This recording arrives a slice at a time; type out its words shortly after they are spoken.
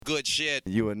good shit.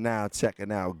 You are now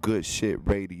checking out Goodshit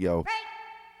Radio.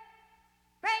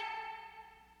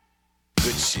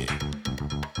 Good shit.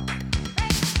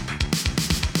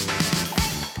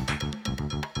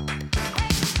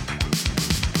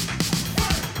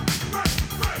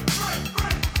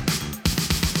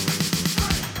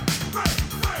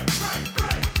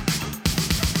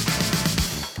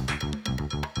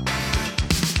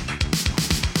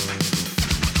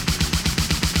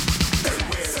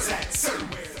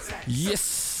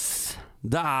 Yes!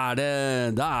 Da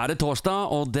er det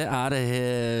torsdag, og det er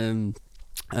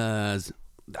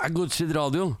Goodshit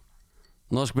Radio.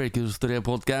 Norsk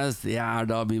breakerhistorie-podcast. Jeg er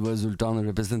da B-boy Zultan,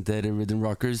 representerer Rhythm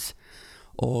Rockers.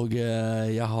 Og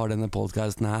jeg har denne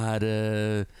podcasten her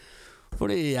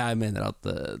fordi jeg mener at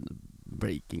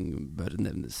breaking bør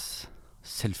nevnes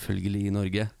selvfølgelig i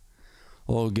Norge.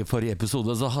 Og forrige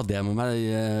episode så hadde jeg med meg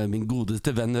min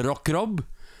godeste venn Rock-Rob.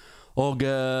 Og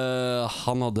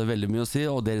han hadde veldig mye å si.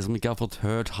 Og dere som ikke har fått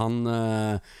hørt han,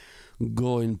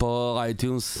 gå inn på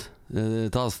iTunes,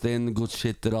 taste inn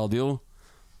Goodshit Radio,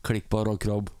 klikk på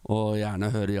Rock-Rob, og gjerne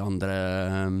høre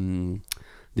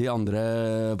de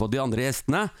andre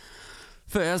gjestene.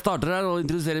 Før jeg starter her og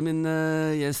introduserer min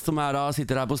gjest som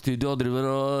sitter her på studio og driver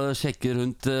og sjekker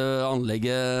rundt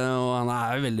anlegget, og han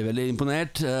er veldig, veldig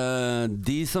imponert.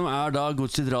 De som er da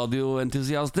Goodshit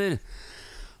Radio-entusiaster,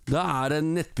 da er det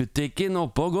nettbutikken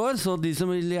oppe og går, så de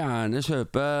som vil gjerne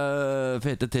kjøpe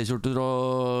fete t-skjorter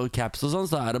og caps og sånn,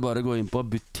 så er det bare å gå inn på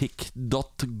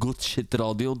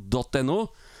butikk.goodshitradio.no.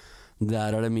 Der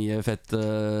er det mye fett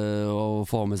å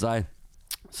få med seg.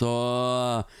 Så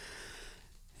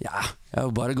ja, jeg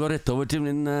vil bare gå rett over til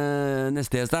min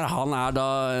neste gjest her. Han er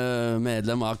da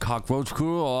medlem av Kakkaroach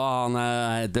Crew, og han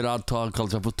heter da,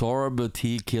 kaller seg for Torb,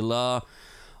 T-Killa.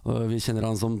 Og vi kjenner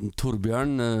han som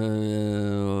Torbjørn.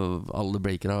 Alle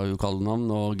breakere har jo kallenavn,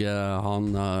 og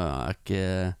han er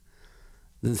ikke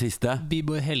den siste.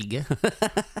 B-boy Helge.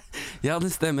 Ja,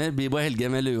 det stemmer. B-boy Helge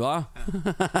med lua.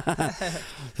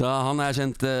 Så han er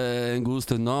kjent en god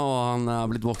stund nå, og han er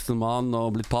blitt voksen mann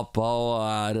og blitt pappa,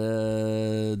 og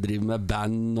driver med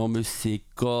band og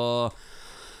musikk og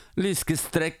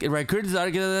Lyskestrekk Records, er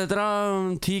det ikke det heter da?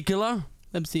 T-Killa?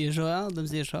 De sier så, ja.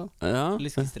 Ja.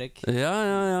 Lyskestrekk.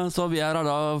 Ja. Så vi er her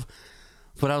da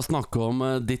for å snakke om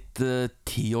ditt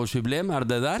 10-årsjubileum, er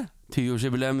det det der?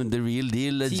 10-årsjubileum, the real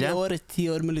deal. 10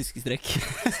 år med lyskestrekk.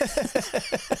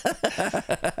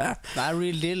 Nei,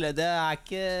 real deal, det er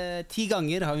ikke 10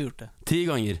 ganger har vi gjort det.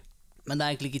 10 ganger. Men det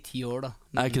er egentlig ikke 10 år da.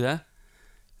 Er ikke det?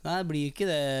 Nei, det blir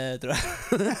ikke det, tror jeg.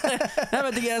 Jeg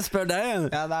vet ikke, jeg spør deg.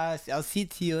 Ja, si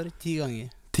 10 år, 10 ganger.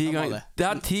 10 ganger. Det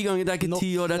er 10 ganger, det er ikke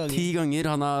 10 år, det er 10 ganger.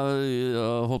 Han har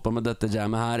holdt på med dette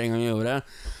jammet her en gang i året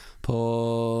på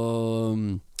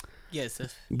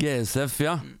GSF,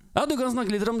 ja. Ja, du kan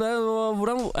snakke litt om det.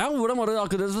 Hvordan var det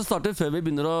akkurat det som startet før vi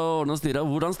begynner å ordne og styre?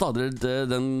 Hvordan startet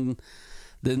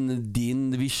din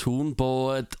visjon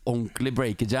på et ordentlig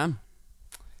breaker-jam?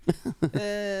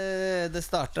 Det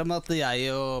startet med at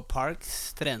jeg og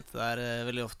Parks trente der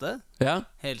veldig ofte. Ja.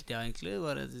 Hele tiden egentlig.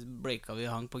 Bare breaka vi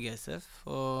hang på GSF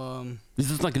og... Hvis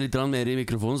du snakker litt mer i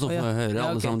mikrofonen, så får jeg høre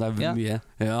alle sammen. Det er mye.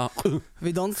 Ja.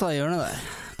 Vi danset i hjørnet der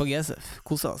på GSF.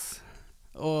 Kosa oss.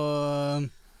 Og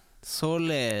så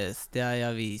leste jeg i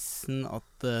avisen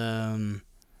at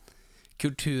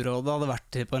Kulturrådet hadde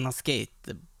vært på en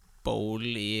skatebowl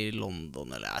i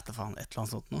London, eller et eller annet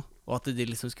sånt noe. Og at de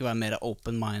liksom skulle være mer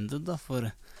open-minded da, for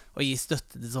å gi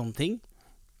støtte til sånne ting.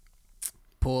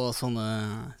 På sånne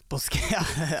på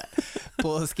skategreier, jeg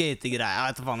vet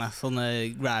ikke faen jeg. Sånne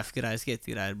graph-greier,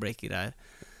 skategreier, break-greier.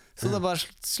 Så da bare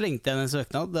slengte jeg en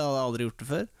søknad. Det hadde jeg aldri gjort det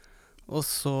før. Og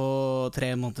så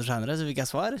 3 måneder senere så fikk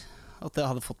jeg svar at jeg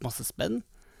hadde fått masse spenn.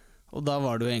 Og da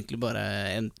var det jo egentlig bare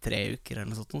 3 uker eller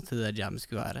noe sånt til det jam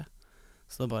skulle være.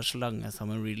 Så da bare slang jeg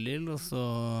sammen real deal, og så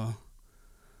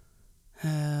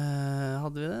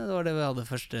hadde vi det. Det var det vi hadde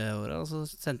første året. Og så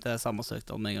sendte jeg samme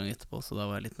søknad med en gang etterpå, så da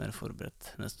var jeg litt mer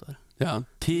forberedt neste år. Ja,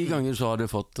 10 ganger så har du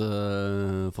fått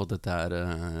dette her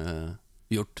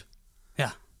gjort.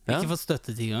 Ja, ikke fått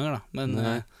støtte 10 ganger da, men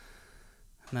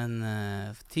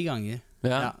 10 ganger.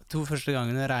 Ja, 2 første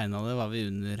gangene regnet det, var vi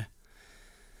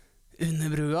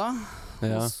under brua.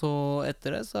 Og så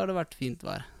etter det så har det vært fint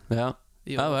vær. Ja,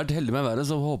 jeg har vært heldig med været,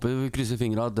 så håper vi krysser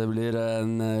fingra at det blir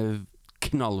en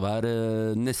knallvær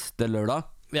neste lørdag.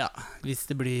 Ja, hvis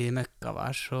det blir møkkavær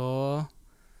så...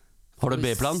 Har du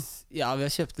B-plan? Ja, vi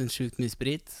har kjøpt en sjukt mye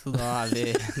sprit, så da er vi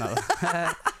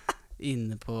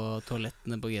inne på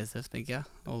toalettene på GSF, tenker jeg.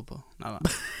 Holder på.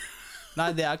 Nei,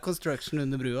 det er construction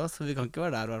under brua, så vi kan ikke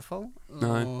være der i hvert fall.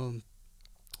 Og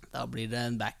da blir det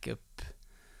en backup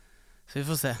Så vi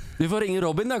får se. Vi får ringe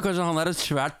Robin da, kanskje han et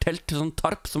svært telt, sånn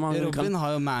tarp som han Robin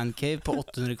har jo mancave på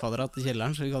 800 kvadrat I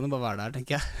kjelleren, så vi kan jo bare være der,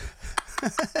 tenker jeg.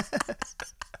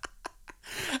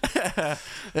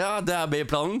 Ja, det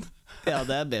B-planen. Ja,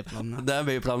 det B-planen. Det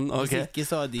B-planen, ok. Hvis ikke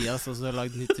så har Dias også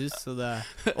lagd nytt hus,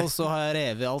 og så har jeg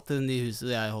revet alt det nye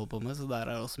huset jeg holder på med, så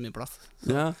der også mye plass.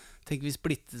 Så tenk vi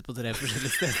splittes på 3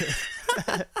 forskjellige steder.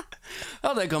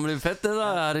 Ja, det kan bli fett det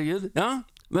da, herregud. Ja,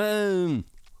 men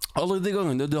alle de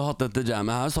gangene du har hatt dette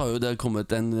jammet her, så har jo det kommet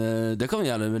det kan vi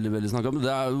gjerne veldig snakke om.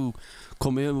 Det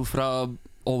kommer jo fra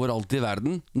overalt I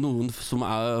verden. Noen som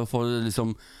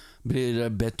liksom blir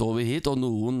bedt over hit, og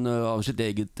noen av sitt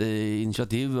eget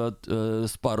initiativ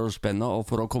sparer spennet og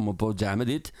for å komme på jammet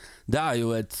dit. Det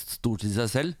jo et stort I seg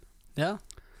selv. Ja,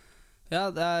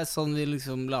 det sånn vi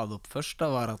liksom la det opp først da,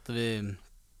 var at vi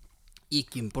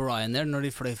gikk inn på Ryanair når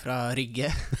de fløy fra Rygge.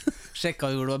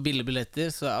 Sjekket hvor det var billige billetter,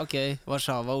 så ok,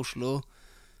 Warszawa, Oslo,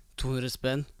 200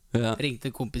 spenn. Ringte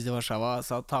en kompis I Warszawa,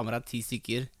 sa ta med deg 10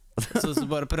 stykker. Så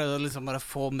bare prøvde å liksom bare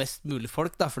få mest mulig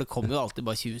folk da, for det kommer jo alltid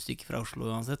bare 20 stykker fra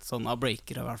Oslo uansett, sånn av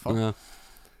breakere I hvert fall.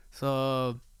 Så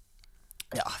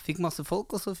ja, fikk masse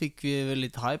folk, og så fikk vi vel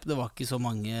litt hype. Det var ikke så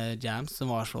mange jams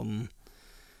som var sånn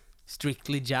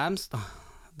strictly jams da,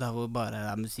 der hvor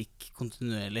bare musikk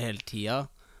kontinuerlig hele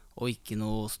tiden, og ikke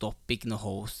noe stopp, ikke noe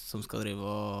host som skal drive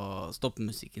og stoppe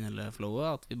musikken eller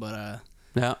flowet, at vi bare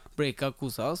breaka og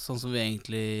kosa oss, sånn som vi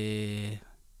egentlig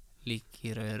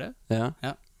liker å gjøre. Ja,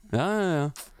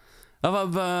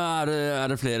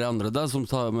 det flere andre da som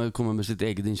kommer med sitt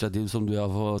eget initiativ som du har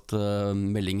fått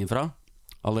meldinger fra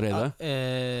allerede?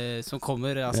 Som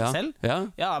kommer av seg selv?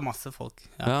 Ja, masse folk.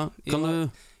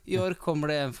 I år kommer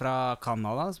det en fra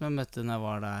Canada som jeg møtte når jeg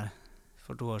var der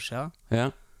for 2 år siden.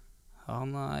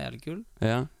 Han jævlig kul.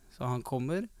 Så han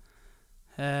kommer.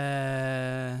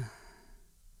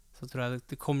 Så tror jeg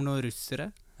det kommer noen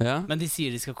russere. Men de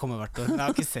sier de skal komme hvert år. Men jeg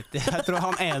har ikke sett det. Jeg tror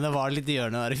han ene var litt I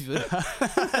hjørnet der I fjor.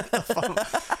 Det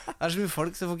så mye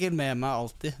folk, så jeg får ikke med meg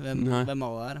alltid hvem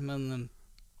alle men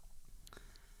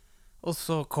og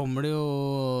så kommer det jo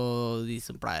de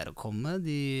som pleier å komme,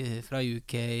 de fra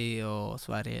UK og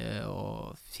Sverige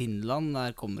og Finland.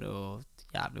 Der kommer det jo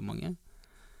jævlig mange.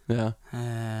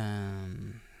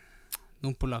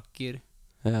 Noen polakker.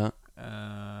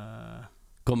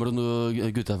 Kommer det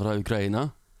noen gutter fra Ukraina?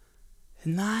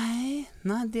 Nei,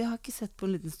 de har ikke sett på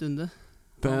en liten stund.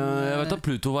 Jeg vet at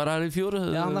Pluto var her I fjor.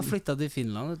 Ja, han har flyttet til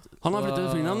Finland. Han har flyttet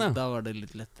til Finland, Da var det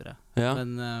litt lettere.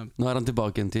 Men, nå han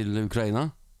tilbake til Ukraina?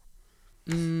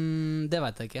 Det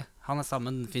vet jeg ikke. Han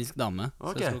sammen med en finsk dame,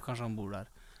 så jeg tror kanskje han bor der.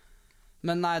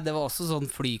 Men nei, det var også sånn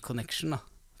fly-connection da.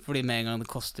 Fordi med en gang det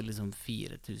koster liksom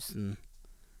 4 000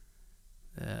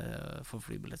 for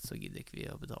flybillett, så gidder ikke vi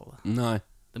å betale. Nei.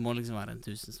 Det må liksom være en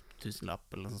tusenlapp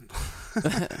eller noe sånt.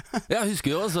 Jeg husker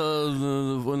jo altså,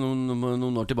 for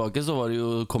noen år tilbake så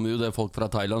kom jo det folk fra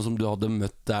Thailand som du hadde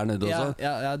møtt der nede også.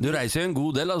 Du reiser jo en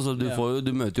god del, altså,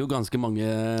 du møter jo ganske mange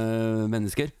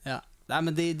mennesker. Nei,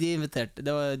 men de inviterte,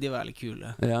 de var veldig kule.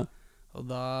 Og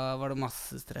da var det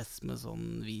masse stress med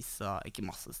sånn visa, ikke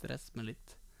masse stress, men litt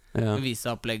med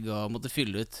visa-opplegg og måtte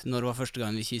fylle ut når det var første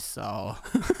gang vi kyssa og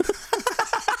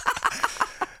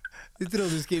de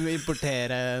trodde du skulle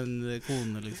importere en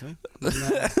kone liksom, men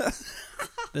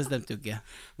det stemte jo ikke.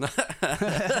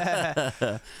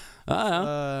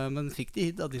 Men fikk de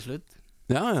hit da til slutt.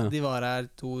 De var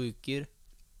her 2 uker,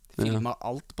 filmet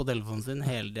alt på telefonen sin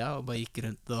hele tiden og bare gikk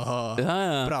rundt og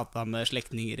pratet med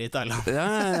slektninger I Thailand.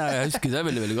 Jeg husker det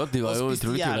veldig, veldig godt. De var jo utrolig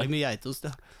kule. Og spiste jævlig mye geitost.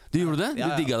 De gjorde det? De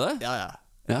digget det?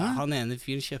 Han ene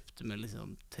fyren kjøpte med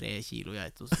liksom 3 kilo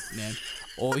geitost med,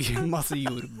 og masse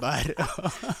jordbær.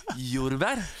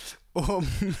 Jordbær? Og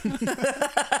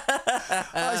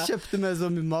han kjøpte med så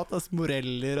mye mat,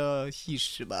 moreller og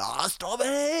kirsebær.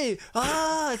 Strawberry!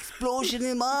 Explosion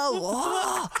in mouth!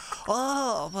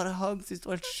 Bare han synes det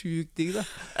var helt sjukt digg da.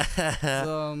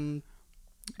 Så,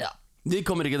 De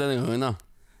kommer ikke denne gangen da?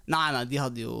 Nei, de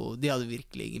hadde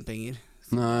virkelig ingen penger.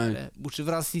 Bortsett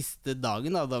fra siste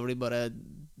dagen da hvor de bare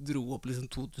dro opp liksom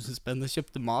 2000 spenn og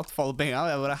kjøpte mat for alle penger, og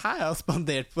jeg bare, jeg har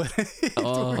spandert på det I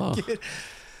 2 uker.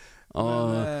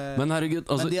 Men herregud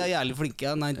altså, men de jævlig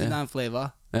flinke, 99 Flavor,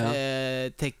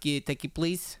 Techie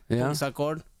Please,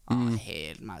 Foxakkord,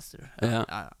 helt master.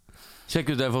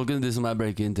 Sjekk ut det, folkens, de som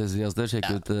break-in-entusiaster. Sjekk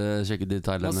ut de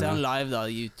Thailand. Må se han live da,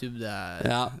 YouTube.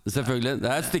 Selvfølgelig. Det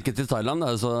et stykke til Thailand, da,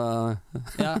 så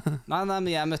Nei, men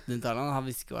jeg møtte han I Thailand. Han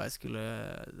visste hva jeg skulle.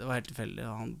 Det var helt tilfeldig,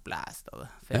 og han blæste av det.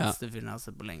 Feteste fyren jeg har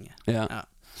sett på lenge.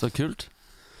 Så kult.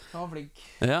 Han var flink.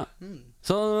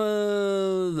 Så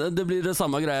det blir det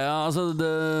samme greia. Altså,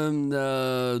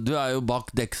 du jo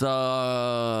bak deksa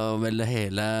vel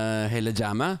hele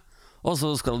jammet. Og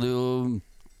så skal du jo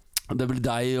det blir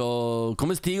deg og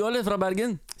kommer Stig også, eller? Fra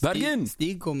Bergen? Bergen!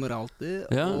 Stig kommer alltid.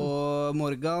 Og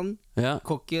Morgan,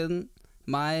 kokken,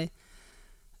 meg,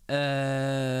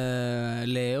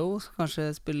 Leo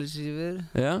kanskje spiller skiver.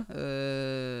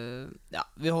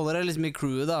 Vi holder det liksom i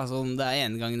crewet da. Sånn, det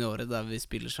en gang i året der vi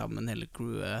spiller sammen hele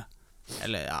crewet.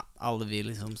 Eller alle vi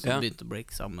liksom som begynte å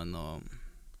break sammen og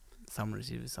samler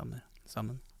skiver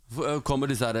sammen. Kommer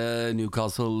disse her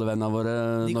Newcastle-vennene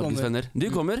våre, Norges venner? De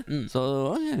kommer? Så,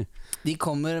 okay. De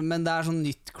kommer, men det sånn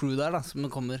nytt crew der da, som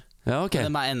kommer. Okay.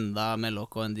 De enda mer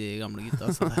loco enn de gamle gutta.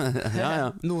 Så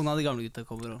noen av de gamle gutta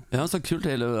kommer også. Ja, så kult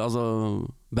hele, altså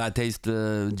Bad Taste,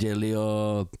 Jelly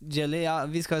og Jelly,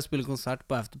 vi skal jo spille konsert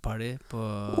på Afterparty på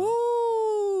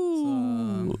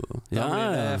Da blir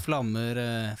det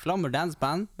Flammer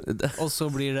danseband. Og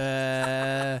så blir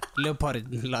det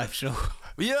Leoparden liveshow.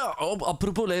 Ja, og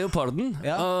apropos Leoparden,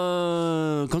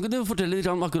 kan ikke du fortelle litt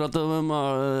om akkurat om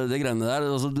det greiene der?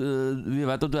 Altså, vi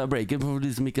vet at du breaker, for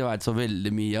de som ikke vet så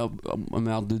veldig mye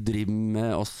med at du driver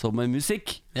med også med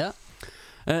musikk.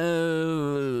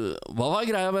 Hva var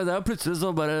greia med det? Plutselig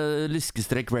så bare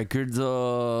Lyskestrekk Records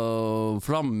og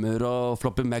Flammer og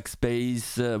Floppy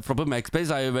Macspace. Floppy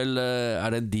Macspace jo vel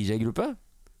det en DJ-gruppe?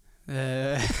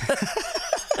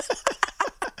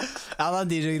 Ja, det en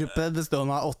DJ-gruppe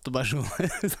bestående av 8 personer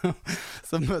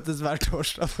som møtes hver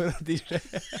torsdag for å DJ.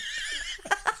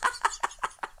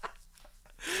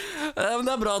 Men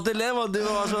det bra at du lever.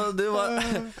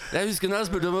 Jeg husker når jeg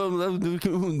spurte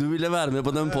om du ville være med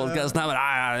på den podcasten her.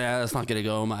 Jeg snakker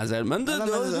ikke om meg selv. Men du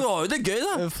har jo det gøy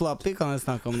da. Flappy kan jeg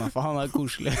snakke om da, for han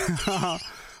koselig.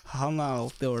 Han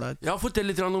alltid ålreit. Ja, fortell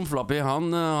litt om Flappy.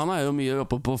 Han jo mye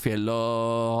oppe på fjell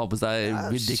og har på seg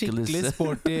ridiculous. Skikkelig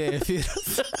sporty fyr.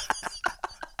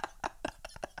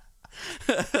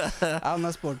 Han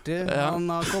sporty. Han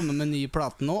har kommet med ny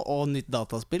plate nå og nytt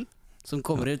dataspill som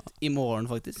kommer ut i morgen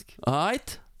faktisk.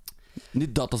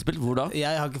 Nytt dataspill, hvor da?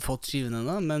 Jeg har ikke fått skiven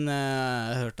ennå, men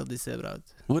jeg har hørt at de ser bra ut.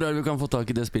 Hvor vi kan få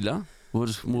tak i det spillet?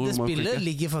 Det spillet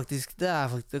ligger faktisk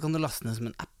det kan du laste ned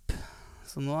som en app.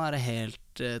 Så nå det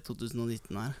helt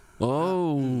 2019 her.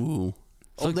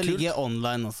 Og det ligger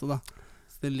online også da.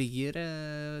 Så det ligger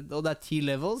og det 10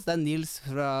 levels. Det Nils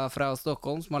fra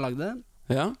Stockholm som har lagd det.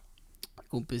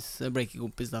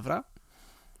 Breaker-kompis derfra.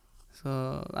 Så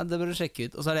det bør du sjekke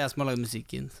ut. Og så det jeg som har lagd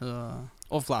musikken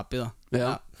og Flappy da.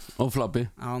 Og Flappy.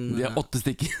 De 8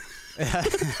 stykker.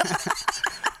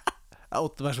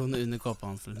 8 personer under kåpa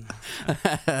hans.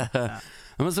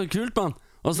 Men så kult, man.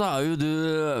 Og så jo du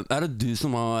det du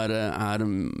som er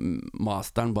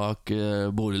masteren bak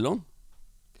Boliglån?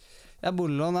 Ja,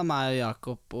 Boliglån meg og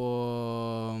Jakob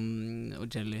og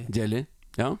Jelly. Jelly,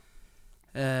 ja.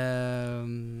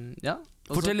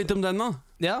 Fortell litt om den da.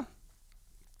 Ja.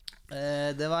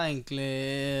 Det var egentlig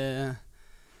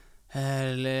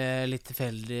litt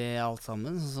tilfeldig alt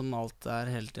sammen, sånn som alt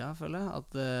hele tiden, føler jeg.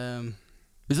 At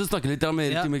hvis du snakker litt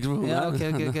mer til mikrofonen. Ja, ok.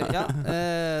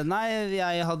 Nei,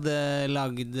 jeg hadde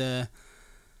lagd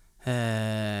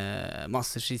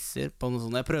masse skisser på noe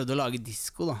sånt. Jeg prøvde å lage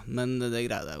disco da, men det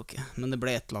greide jeg jo ikke. Men det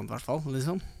ble et eller annet i hvert fall,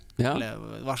 liksom.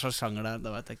 Hva slags sjanger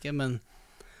det vet jeg ikke, men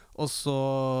og så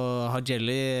har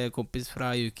Jelly, kompis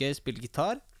fra UK, spilt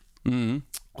gitar.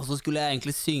 Og så skulle jeg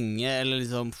egentlig synge, eller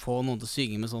liksom få noen til å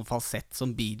synge med sånn falsett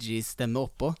som Bee Gees stemme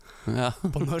oppå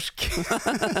på norsk.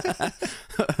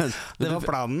 Det var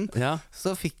planen.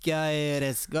 Så fikk jeg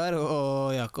Resgar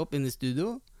og Jakob inn i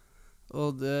studio,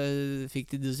 og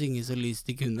fikk de til å synge så lyst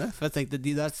de kunne. For jeg tenkte,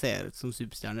 de der ser ut som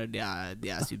superstjerner.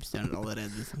 De superstjerner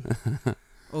allerede liksom.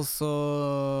 Og så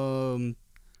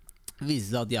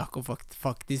viste det at Jakob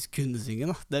faktisk kunne synge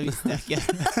da. Det visste jeg ikke.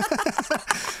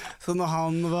 Så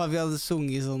når vi hadde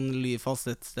sunget sånn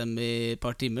falsettstemme i et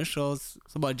par timer, så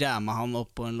bare jammet han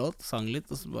opp på en låt, sang litt,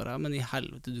 og så bare, men i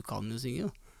helvete, du kan jo synge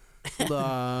da.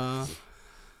 Og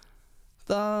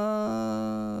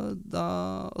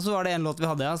og så var det en låt vi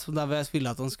hadde, der jeg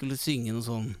ville at han skulle synge noe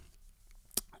sånn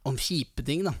om kjipe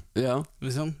ting da.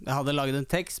 Liksom. Jeg hadde laget en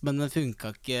tekst, men den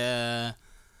funket ikke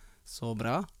så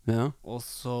bra. Og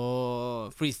så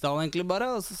freestyle egentlig bare,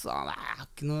 og så sa han det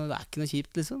er ikke noe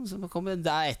kjipt liksom. Så kom det et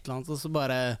eller annet, og så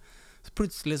bare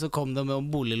plutselig så kom det med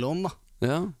om boliglån da.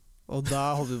 Og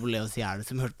da holdt vi på å le oss i hjel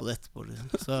som hørte på det etterpå liksom.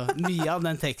 Så mye av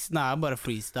den teksten bare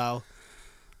freestyle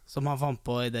som han fant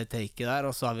på i det taket der,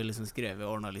 og så har vi liksom skrevet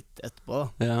og ordnet litt etterpå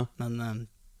da. Men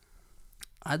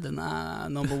nei, den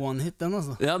number one hit den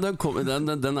altså. Ja, den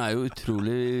jo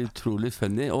utrolig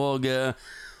funny.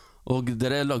 Og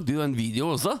dere lagde jo en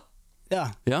video også? Ja.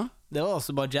 Det var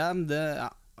også bare jam.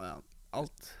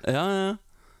 Alt. Da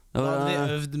hadde vi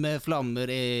øvd med Flammer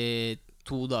i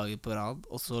 2 dager på rad,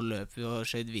 og så løp vi og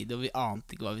skjøt video. Vi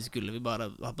ante ikke hva vi skulle. Vi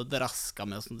bare hadde raska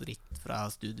med oss noe dritt fra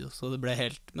studio. Så det ble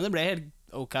helt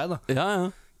ok da. Ja.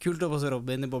 Kult opp hos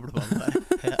Robin i boblebanen der.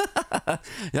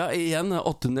 Ja, igjen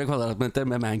 800 kvadratmeter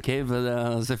med mancave.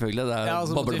 Selvfølgelig, det er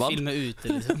så måtte vi boblebad. filme ute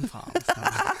liksom. Faen.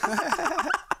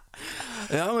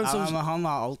 Men han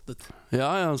har alt det.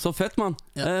 Ja, så fett, mann.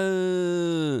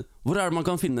 Hvor er det man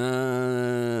kan finne?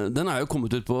 Den er jo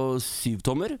kommet ut på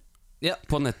 7-tommer. Ja.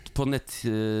 På nettbutikken deres.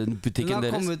 Den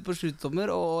har kommet ut på 7-tommer,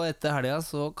 og etter helga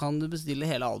så kan du bestille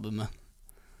hele albumet.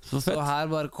 Så her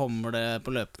bare kommer det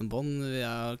på løpende bånd. Vi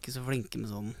er ikke så flinke med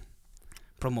sånn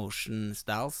promotion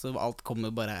styles, så alt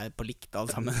kommer bare på likt alt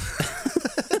sammen.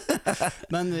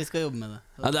 Men vi skal jobbe med det.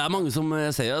 Ja, det er mange som,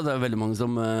 jeg ser jo, det er veldig mange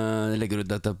som legger ut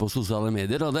dette på sosiale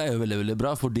medier, og det er jo veldig, veldig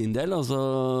bra for din del, altså,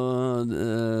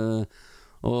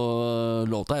 og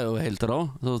låta er jo helt rå.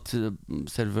 Så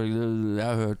selvfølgelig, jeg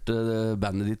har hørt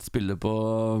bandet ditt spille på,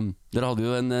 dere hadde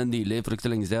jo nylig, for ikke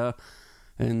så lenge siden,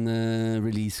 en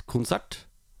release-konsert.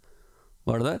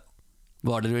 Var det det?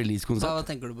 Var det release-konsert? Hva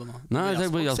tenker du på nå? Nei, jeg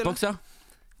tenker på Jazzbox, ja.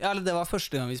 Ja, eller det var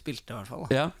første gang vi spilte i hvert fall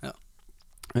da. Ja.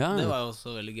 Det var jo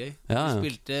også veldig gøy. Vi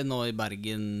spilte nå i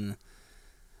Bergen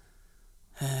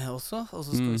også. Og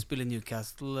så skal vi spille i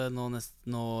Newcastle nå om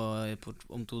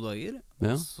 2 dager.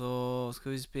 Og så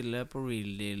skal vi spille på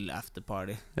Real Deal After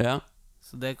Party.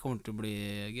 Så det kommer til å bli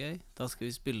gøy. Da skal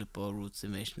vi spille på Roots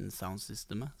Invasion Sound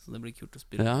Systemet. Så det blir kult å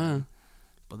spille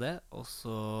på det. Og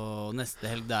så neste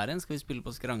helg der igjen skal vi spille på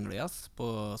Skranglejazz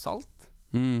på Salt.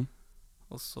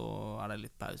 Og så er det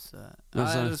litt pause.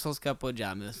 Så skal jeg på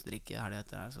Jam i Østerrike her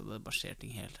så det bare skjer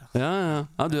ting helt. Ja,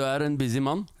 du er en busy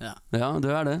mann. Ja,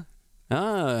 du er det.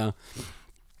 Ja,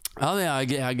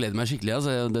 jeg gleder meg skikkelig,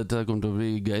 altså. Dette kommer til å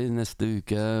bli gøy neste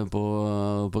uke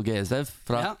på GSF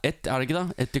fra 1, er det ikke da?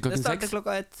 1 til klokken 6? Det starter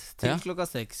klokka 1 til klokka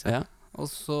 6.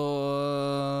 Og så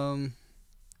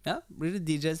blir det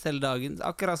DJs hele dagen.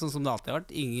 Akkurat sånn som det alltid har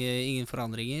vært. Ingen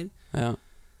forandringer.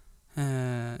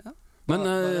 Men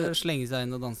bare slenge seg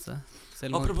inn og danse.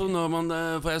 Apropos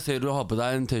for jeg ser du har på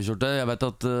deg en t-skjorte. Jeg vet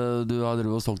at du har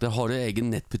drevet og solgt det. Har du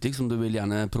egen nettbutikk som du vil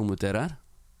gjerne promotere her?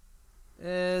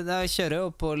 Jeg kjører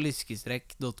jo på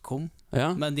lyskestrekk.com.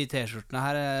 Men de t-skjortene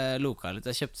her loka litt.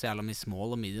 Jeg kjøpte så jævla mye small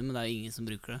og medium, men det er jo ingen som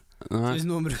bruker det. Så hvis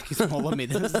noen bruker small og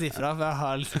medium, så si fra. For jeg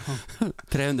har liksom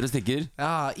 300 stykker? Jeg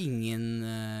har ingen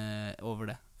over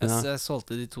det. Jeg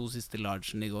solgte de 2 siste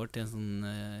largen i går til en sånn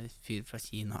fyr fra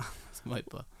Kina som var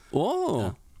på det. Du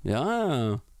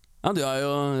er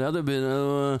jo det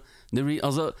begynner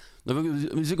altså,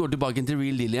 hvis vi går tilbake til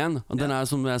Real Deal igjen, og den er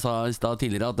som jeg sa i sted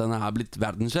tidligere, at den er blitt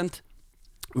verdenskjent.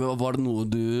 Var det noe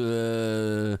du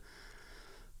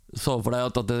så for deg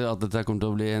at dette kommer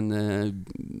til å bli en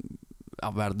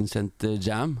verdenskjent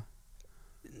jam?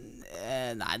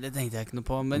 Nei, det tenkte jeg ikke noe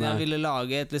på. Men jeg ville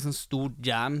lage et liksom stort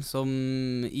jam som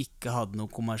ikke hadde noe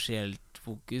kommersielt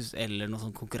fokus eller noe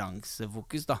sånn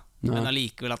konkurransefokus da. Men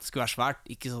allikevel at det skulle være svært.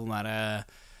 Ikke sånn der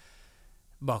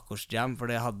bakgårdsjam, for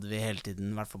det hadde vi hele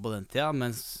tiden, i hvert fall på den tida.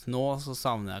 Mens nå så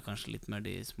savner jeg kanskje litt mer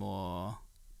de små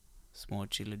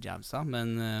chille jamsa. Men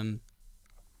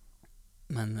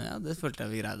det følte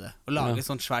jeg vi greide. Å lage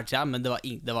sånn svært jam, men det var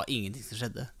ingenting som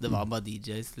skjedde. Det var bare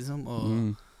DJs liksom, og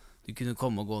du kunne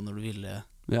komme og gå når du ville.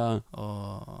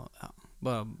 Og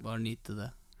bare nyte det.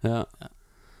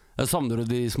 Savner du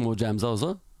de små jamsa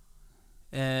også?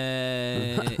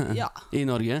 I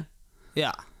Norge?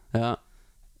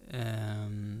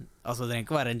 Altså det trenger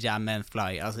ikke å være en jam med en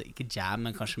fly. Altså ikke jam,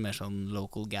 men kanskje mer sånn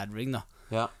local gathering da.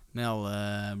 Med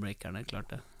alle breakerne,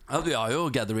 klart det. Vi har jo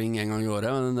gathering en gang i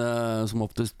året, men som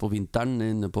oftest på vinteren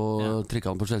inne på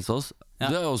Trikkene på Skjelsås.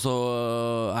 Du er også,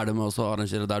 er det med oss å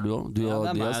arrangere der du også? Det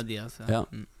er meg og Dias.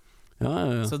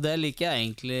 Så det liker jeg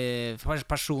egentlig.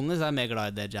 Personlig så er jeg mer glad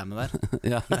i det jammet der.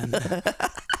 Men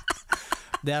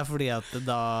det er fordi at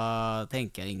da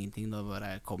tenker jeg ingenting. Da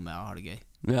bare kommer jeg og har det gøy.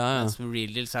 Mens for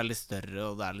Real Deal så er det litt større,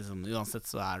 og det er liksom, uansett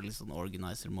så er det litt sånn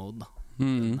organizer mode da.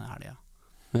 Denne helgen.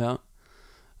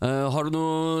 Har du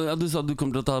noe, du sa at du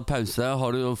kommer til å ta pause.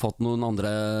 Har du fått noen andre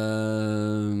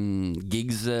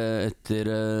gigs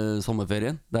etter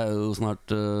sommerferien? Det er jo snart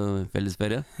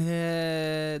fellesferie.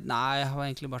 Nei, jeg har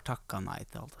egentlig bare takket nei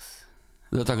til alt.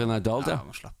 Du har takket nei til alt, jeg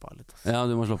må slappe av litt.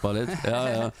 Du må slappe av litt.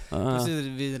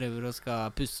 Vi driver og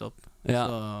skal pusse opp. Så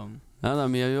det er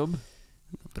mye jobb.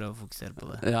 Prøve å fokusere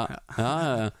på det.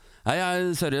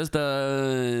 Nei, seriøst,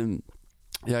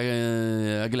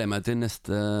 jeg gleder meg til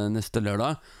neste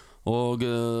lørdag. Og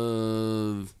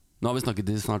nå har vi snakket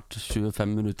i snart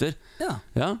 25 minutter.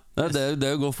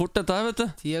 Det går fort dette her, vet du.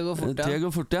 Tida går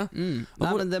fort, Nei,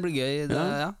 men det blir gøy.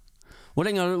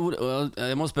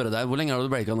 Jeg må spørre deg, hvor lenge har du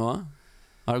breaket nå?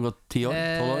 Har det gått 10 år?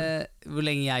 12 år? Hvor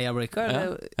lenge jeg har breaka?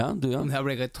 Ja, du ja. Om jeg har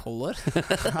breaka i 12 år?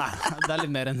 Nei, det er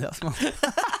litt mer enn det, altså.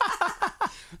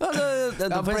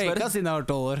 Jeg har breaka siden jeg var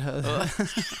 12 år.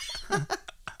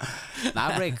 Nei, jeg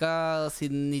har breaka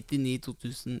siden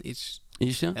 99-2000 ish.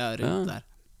 Ish, ja? Ja, rundt der.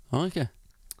 Ok.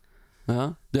 Ja,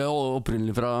 det er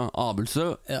opprinnelig fra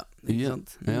Abelsø. Ja, ikke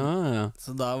sant? Ja.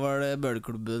 Så da var det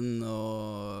bølgeklubben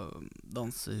og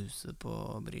dansehuset på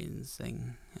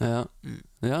Brynseng. Ja.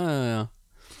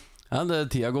 Ja,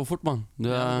 det tida går fort, mann. Det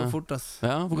går fort, ass.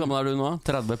 Ja, hvor gammel er du nå?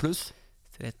 30 pluss?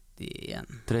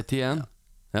 31.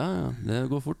 Ja, det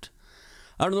går fort.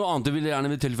 Er det noe annet du gjerne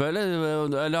vil tilføye,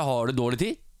 eller har du dårlig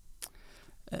tid?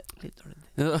 Litt dårlig tid.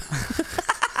 Ja.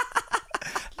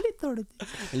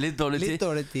 Litt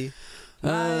dårlig tid.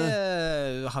 Nei,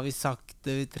 har vi sagt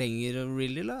det vi trenger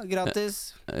really, da?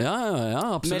 Gratis. Ja,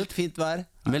 absolutt. Meldt fint vær.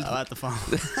 Jeg vet det faen.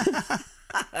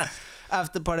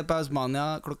 Afterparty på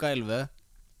Hausmania klokka 11.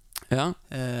 Ja.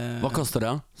 Hva koster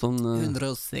det? Sånn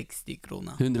 160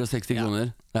 kroner. 160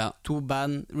 kroner. Ja. 2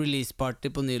 band, release party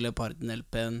på nye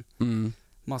Leoparden-LP-en.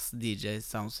 Masse DJ,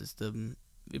 sound system.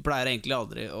 Vi pleier egentlig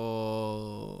aldri å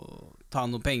ta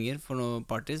noe penger for noen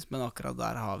parties, men akkurat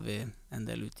der har vi en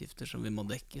del utgifter som vi må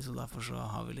dekke, så derfor så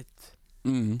har vi litt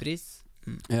pris.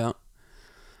 Ja,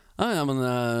 men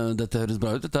dette høres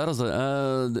bra ut, dette her, altså.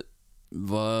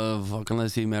 Hva kan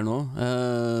jeg si mer nå?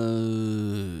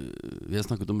 Vi har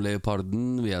snakket om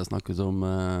Leoparden, vi har snakket om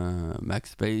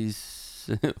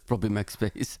Maxspace, Floppy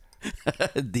Maxspace,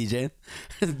 DJ-en.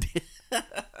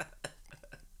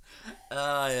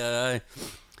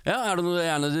 Ja, er det noe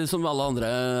gjerne som alle andre?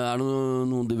 Er det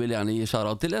noen du vil gjerne gi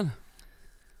shout-out til, eller?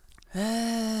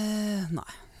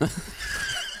 Nei.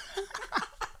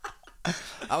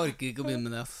 Jeg orker ikke å begynne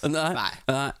med det, ass. Nei.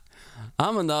 Ja,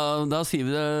 men da sier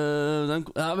vi det.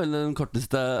 Det er vel den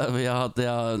korteste vi har hatt.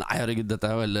 Nei, herregud, dette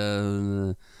er vel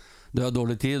Du har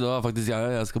dårlig tid, og faktisk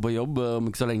jeg skal på jobb om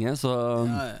ikke så lenge, så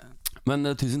Men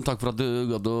tusen takk for at du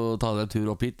gadd å ta deg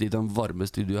tur opp hit i den varme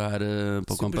studioet her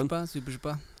på Kampen.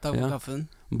 Superspa. Takk for kaffen.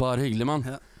 Bare hyggelig, mann.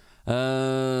 Ja.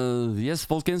 Yes,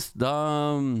 folkens.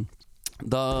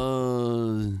 Da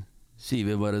sier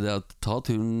vi bare det at ta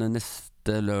turen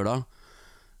neste lørdag,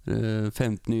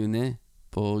 15. juni,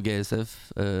 på GSF,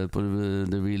 på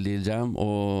The Real Deal Jam,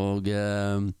 og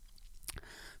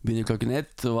begynner klokken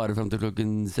 1 og varer frem til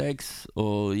klokken 6,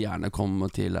 og gjerne komme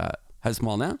til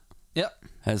Hausmania. Ja.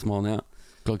 Hausmania.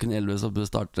 Klokken 11 så bør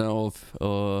starte,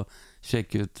 og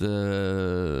sjekke ut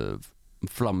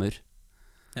Flammer.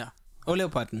 Ja. Og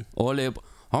Leoparden.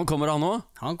 Han kommer, han òg?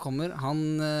 Han kommer.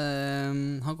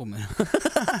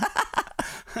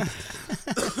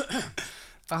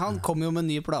 Han kommer jo med en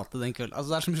ny plate den kvelden. Altså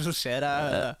det er så mye som skjer.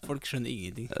 Folk skjønner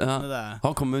ingenting.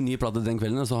 Han kommer med en ny plate den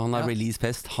kvelden, så han er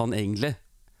release-fest, han egentlig.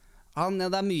 Det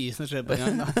er mye som skjer på en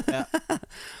gang da.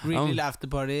 Really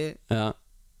Afterparty.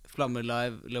 Flammer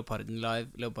live, Leoparden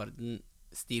live. Leoparden,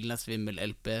 Stilen er svimmel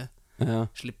LP.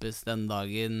 Slippes den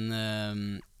dagen.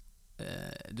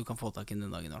 Du kan få tak i den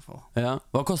dagen i hvert fall.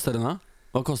 Hva koster den da?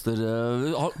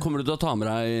 Kommer du til å ta med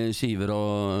deg skiver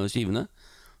og skivene?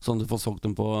 Sånn du får solgt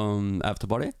dem på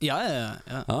Afterparty? Ja.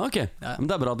 Ok, men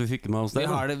det er bra at vi fikk med oss det.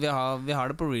 Vi har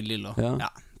det på Real Deal også.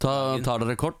 Tar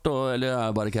dere kort, eller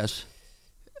er det bare cash?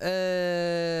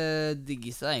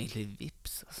 Diggis er egentlig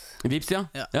Vips, altså. Vips, ja.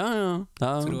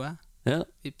 Tror jeg.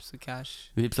 Vips og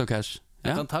cash.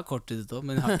 Jeg kan ta kort til det også,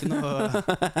 men jeg har ikke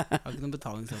noe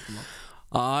betalingsautomat.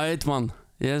 Ait, mann.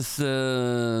 Yes,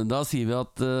 da sier vi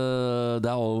at det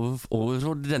er over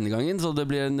for denne gangen, så det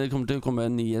kommer til å komme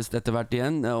en ny gjest etter hvert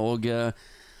igjen. Og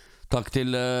takk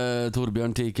til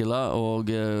Torbjørn Tikela og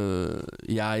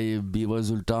jeg, B-Boy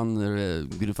Zultan,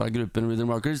 fra gruppen Rhythm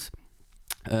Rockers.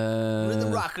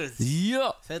 Rhythm Rockers.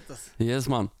 Ja. Fett, ass. Yes,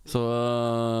 man. Så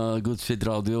Goodshit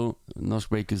Radio,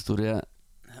 norsk break-historie.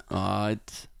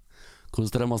 Ait. Kos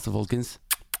dere masse, folkens.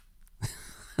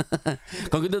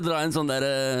 Kan ikke du dra en sånn der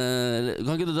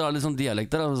Kan ikke du dra litt sånn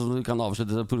dialekter så du kan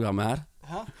avslutte det programmet her?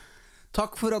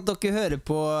 Takk for at dere hører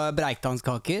på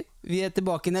Breikdanskaker. Vi er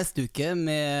tilbake neste uke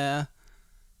med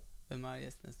Hvem er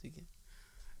gjest neste uke?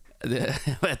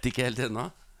 Jeg vet ikke helt ennå.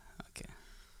 Ok.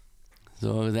 Så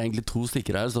det er egentlig 2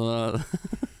 stykker her, så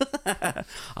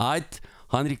Eit,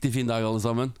 ha en riktig fin dag alle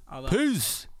sammen.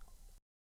 Peace!